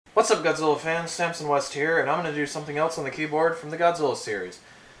What's up, Godzilla fans? Samson West here, and I'm going to do something else on the keyboard from the Godzilla series.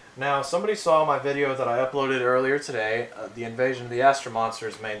 Now, somebody saw my video that I uploaded earlier today, the Invasion of the Astro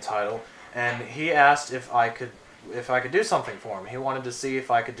Monsters main title, and he asked if I could do something for him. He wanted to see if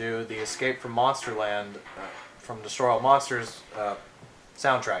I could do the Escape from Monsterland from Destroy All Monsters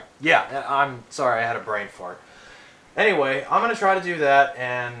soundtrack. Yeah, I'm sorry, I had a brain fart. Anyway, I'm going to try to do that,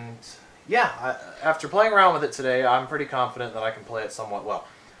 and yeah, after playing around with it today, I'm pretty confident that I can play it somewhat well.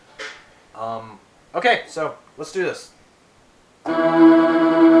 Okay, so let's do this.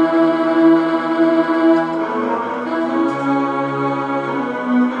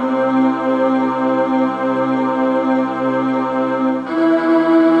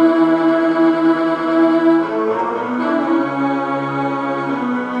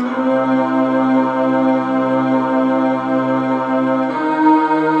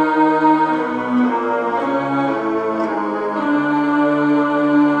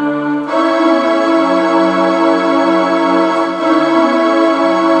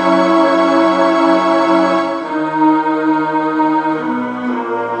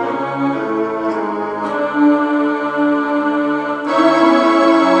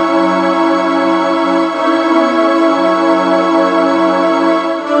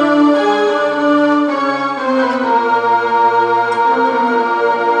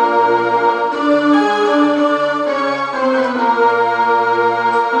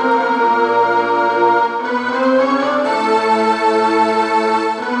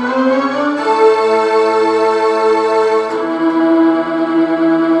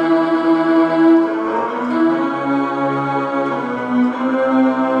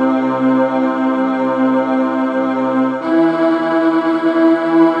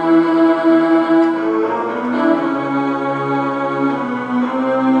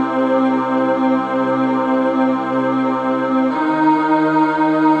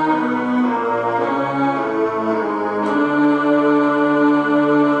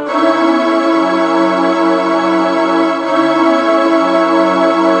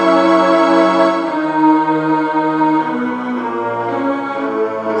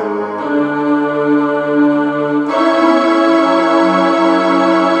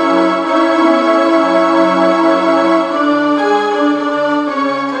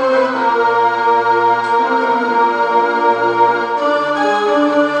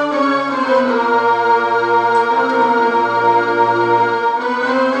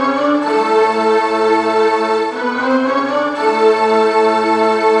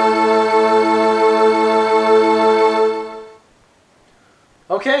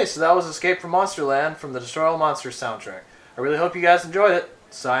 Okay, so that was Escape from Monsterland from the Destroy All Monsters soundtrack. I really hope you guys enjoyed it.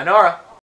 Sayonara!